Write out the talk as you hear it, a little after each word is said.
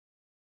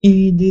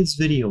In this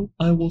video,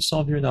 I will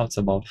solve your doubts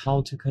about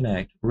how to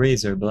connect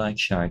Razer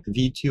Blackshark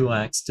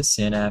V2X to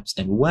Synapse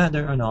and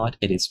whether or not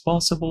it is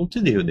possible to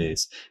do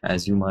this.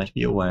 As you might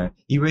be aware,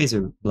 the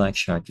Razer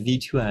Blackshark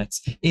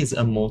V2X is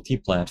a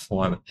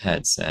multi-platform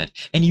headset,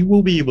 and you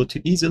will be able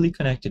to easily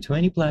connect it to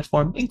any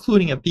platform,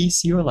 including a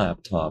PC or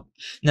laptop.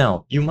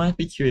 Now, you might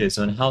be curious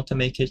on how to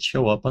make it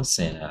show up on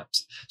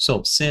Synapse.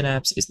 So,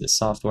 Synapse is the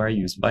software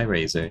used by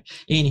Razer.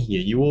 In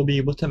here, you will be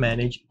able to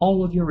manage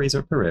all of your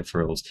Razer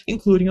peripherals,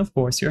 including, of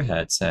course, your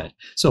headset.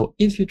 So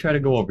if you try to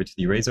go over to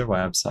the Razer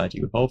website,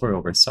 you hover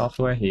over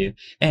software here,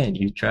 and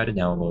you try to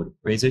download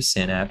Razer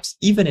Synapse.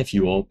 Even if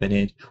you open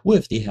it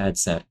with the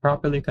headset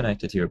properly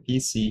connected to your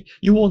PC,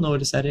 you will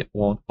notice that it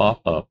won't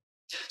pop up.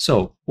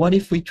 So what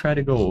if we try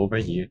to go over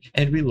here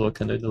and we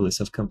look under the list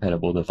of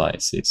compatible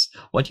devices?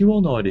 What you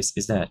will notice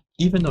is that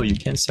even though you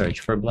can search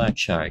for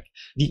Blackshark,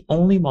 the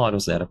only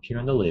models that appear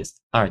on the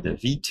list are the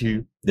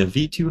V2, the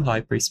V2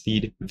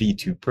 Hyperspeed,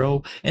 V2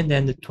 Pro, and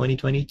then the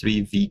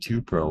 2023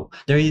 V2 Pro.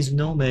 There is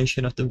no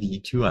mention of the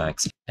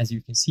V2X. As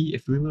you can see,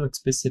 if we look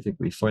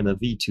specifically for the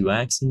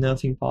V2X,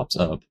 nothing pops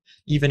up.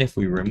 Even if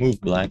we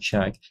remove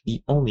Blackshark,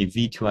 the only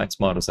V2X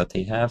models that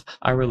they have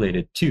are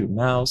related to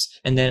mouse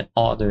and then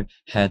other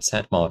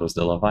headset models,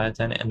 the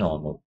Leviathan and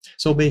normal.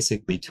 So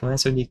basically, to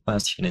answer the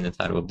question in the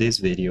title of this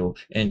video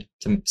and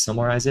to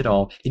summarize it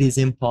all, it is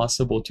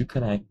impossible to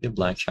connect the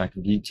Blackshark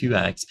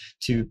V2X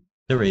to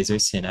the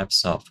Razer Synapse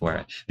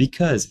software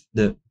because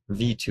the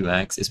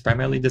V2X is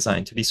primarily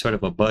designed to be sort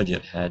of a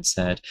budget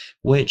headset,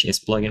 which is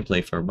plug and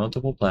play for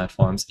multiple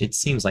platforms. It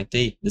seems like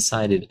they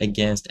decided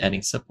against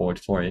adding support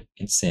for it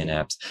in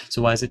Synapse.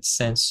 So as it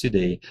stands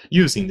today,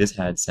 using this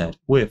headset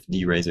with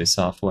the Razer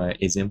software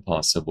is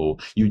impossible.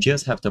 You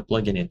just have to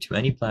plug it into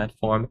any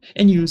platform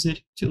and use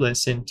it to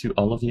listen to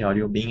all of the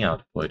audio being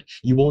output.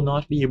 You will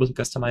not be able to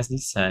customize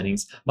these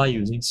settings by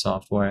using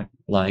software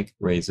like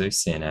Razer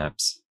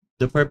Synapse.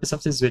 The purpose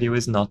of this video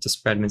is not to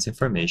spread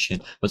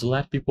misinformation, but to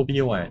let people be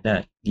aware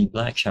that the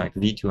Blackshark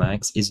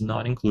V2X is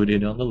not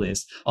included on the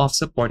list of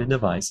supported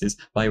devices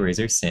by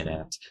Razer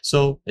Synapse.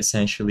 So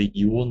essentially,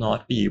 you will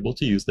not be able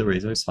to use the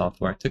Razer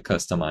software to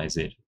customize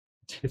it.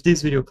 If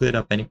this video cleared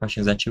up any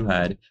questions that you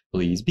had,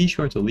 please be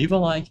sure to leave a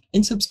like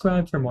and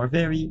subscribe for more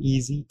very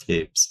easy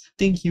tips.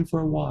 Thank you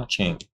for watching.